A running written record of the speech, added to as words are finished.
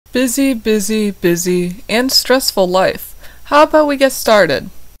Busy, busy, busy, and stressful life. How about we get started?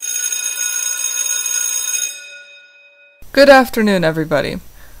 Good afternoon, everybody.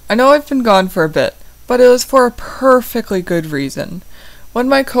 I know I've been gone for a bit, but it was for a perfectly good reason. One of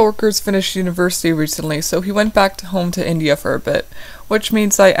my coworkers finished university recently, so he went back home to India for a bit, which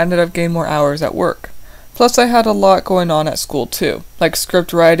means I ended up getting more hours at work. Plus I had a lot going on at school too, like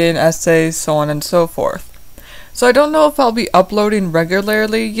script writing, essays, so on and so forth. So I don't know if I'll be uploading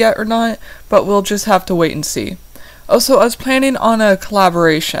regularly yet or not, but we'll just have to wait and see. Also, I was planning on a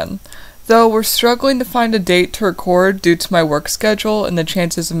collaboration, though we're struggling to find a date to record due to my work schedule and the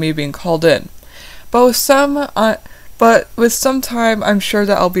chances of me being called in. But with some time, I'm sure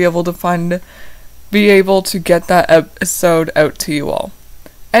that I'll be able to get that episode out to you all.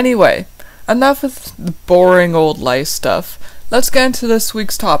 Anyway, enough with the boring old life stuff. Let's get into this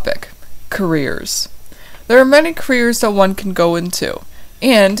week's topic: careers. There are many careers that one can go into,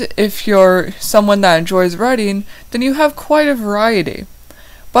 and if you're someone that enjoys writing, then you have quite a variety.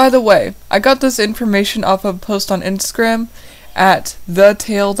 By the way, I got this information off of a post on Instagram at The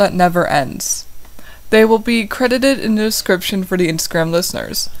Tale That Never Ends. They will be credited in the description for the Instagram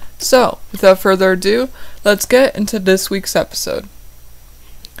listeners. So, without further ado, let's get into this week's episode.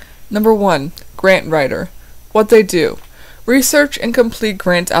 Number 1. Grant writer. What they do: research and complete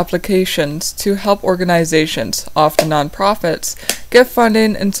grant applications to help organizations, often nonprofits, get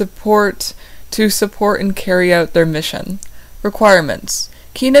funding and support and carry out their mission. Requirements: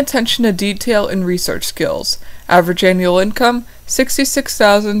 keen attention to detail and research skills. Average annual income,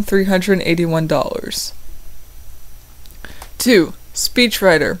 $66,381. 2.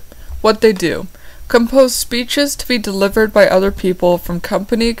 Speechwriter. What they do: compose speeches to be delivered by other people, from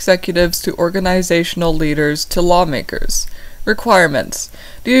company executives to organizational leaders to lawmakers. Requirements: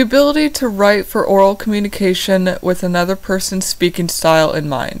 the ability to write for oral communication with another person's speaking style in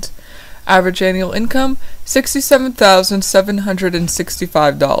mind. Average annual income,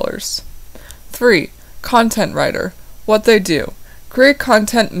 $67,765. 3. Content writer. What they do: create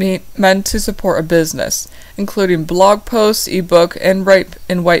content meant to support a business, including blog posts, ebook, and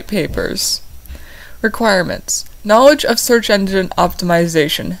white papers. Requirements: knowledge of search engine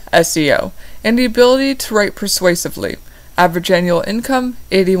optimization, SEO, and the ability to write persuasively. Average annual income,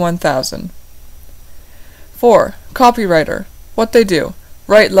 $81,000. 4. Copywriter. What they do: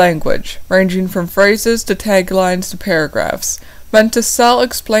 write language, ranging from phrases to taglines to paragraphs, meant to sell,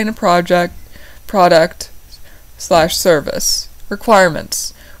 explain a product/service.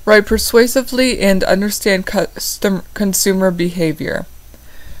 Requirements: write persuasively and understand consumer behavior.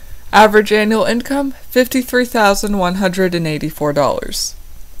 Average annual income, $53,184.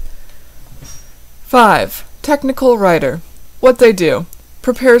 5. Technical writer. What they do: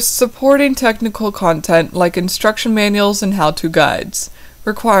 prepares supporting technical content like instruction manuals and how-to guides.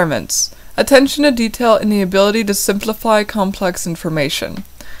 Requirements: attention to detail and the ability to simplify complex information.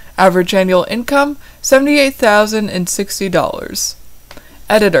 Average annual income, $78,060.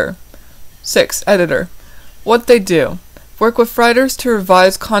 Editor. 6. Editor. What they do: work with writers to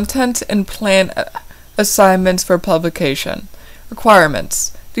revise content and plan assignments for publication.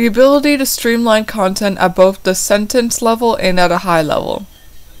 Requirements: the ability to streamline content at both the sentence level and at a high level.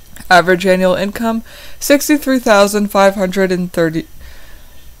 Average annual income,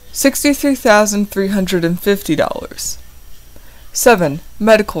 $63,350. 7.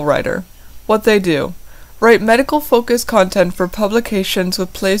 Medical writer. What they do: write medical-focused content for publications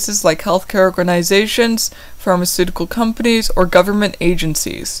with places like healthcare organizations, pharmaceutical companies, or government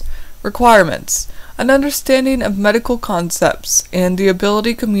agencies. Requirements: an understanding of medical concepts and the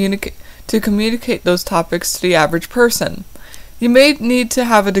ability to communicate those topics to the average person. You may need to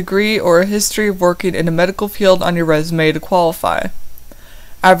have a degree or a history of working in a medical field on your resume to qualify.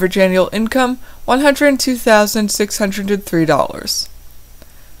 Average annual income, $102,603.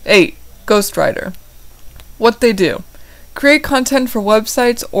 8. Ghostwriter. What they do: create content for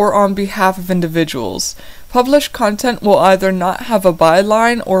websites or on behalf of individuals. Published content will either not have a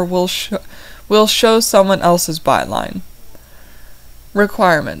byline or will show someone else's byline.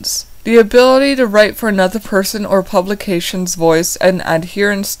 Requirements: the ability to write for another person or publication's voice and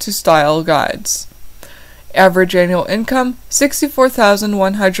adherence to style guides. Average annual income,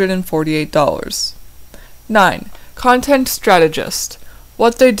 $64,148. 9. Content strategist.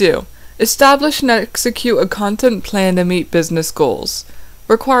 What they do: establish and execute a content plan to meet business goals.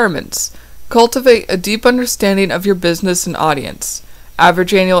 Requirements: cultivate a deep understanding of your business and audience.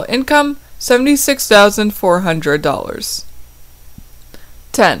 Average annual income, $76,400.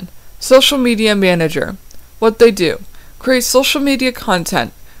 10. Social media manager. What they do: create social media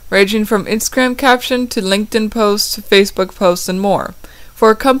content, ranging from Instagram caption to LinkedIn posts to Facebook posts and more, for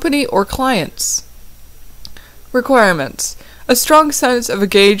a company or clients. Requirements: a strong sense of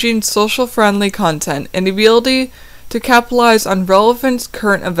engaging, social-friendly content and the ability to capitalize on relevant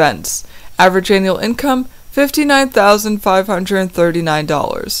current events. Average annual income,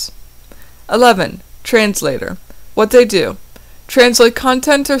 $59,539. 11. Translator. What they do: translate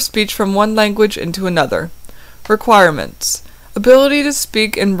content or speech from one language into another. Requirements: ability to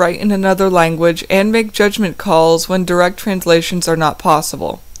speak and write in another language and make judgment calls when direct translations are not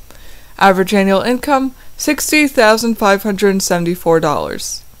possible. Average annual income,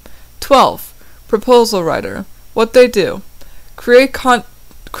 $60,574. 12. Proposal writer. What they do: create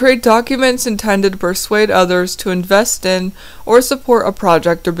documents intended to persuade others to invest in or support a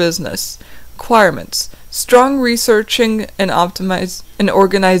project or business. Requirements: strong researching and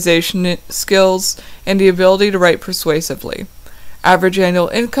organization skills and the ability to write persuasively. Average annual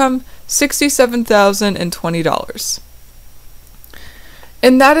income, $67,020.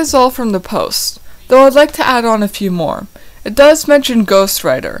 And that is all from the post, though I'd like to add on a few more. It does mention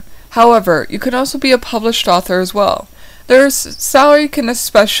ghostwriter. However, you can also be a published author as well. Their salary can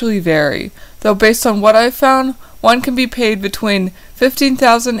especially vary, though based on what I've found, one can be paid between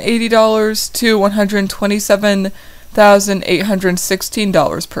 $15,080 to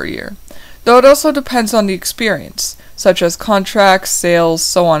 $127,816 per year, though it also depends on the experience, such as contracts, sales,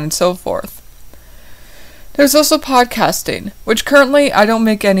 so on and so forth. There's also podcasting, which currently I don't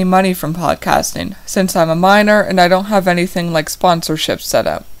make any money from podcasting, since I'm a minor and I don't have anything like sponsorships set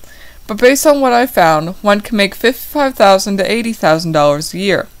up. But based on what I found, one can make $55,000 to $80,000 a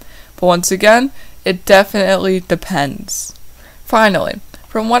year. But once again, it definitely depends. Finally,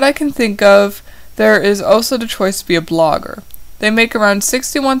 from what I can think of, there is also the choice to be a blogger. They make around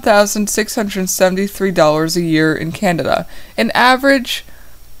 $61,673 a year in Canada, on average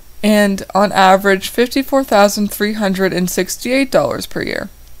 $54,368 per year.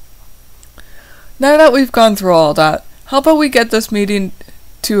 Now that we've gone through all that, how about we get this meeting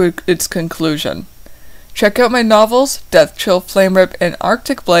to its conclusion? Check out my novels, Death Chill, Flame Rip, and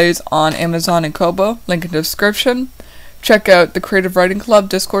Arctic Blaze on Amazon and Kobo, link in the description. Check out the Creative Writing Club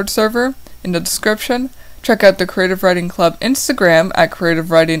Discord server in the description. Check out the Creative Writing Club Instagram at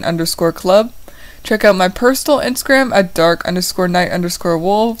creativewriting_club. Check out my personal Instagram at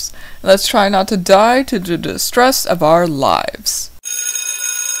dark_night_wolves. Let's try not to die to the distress of our lives.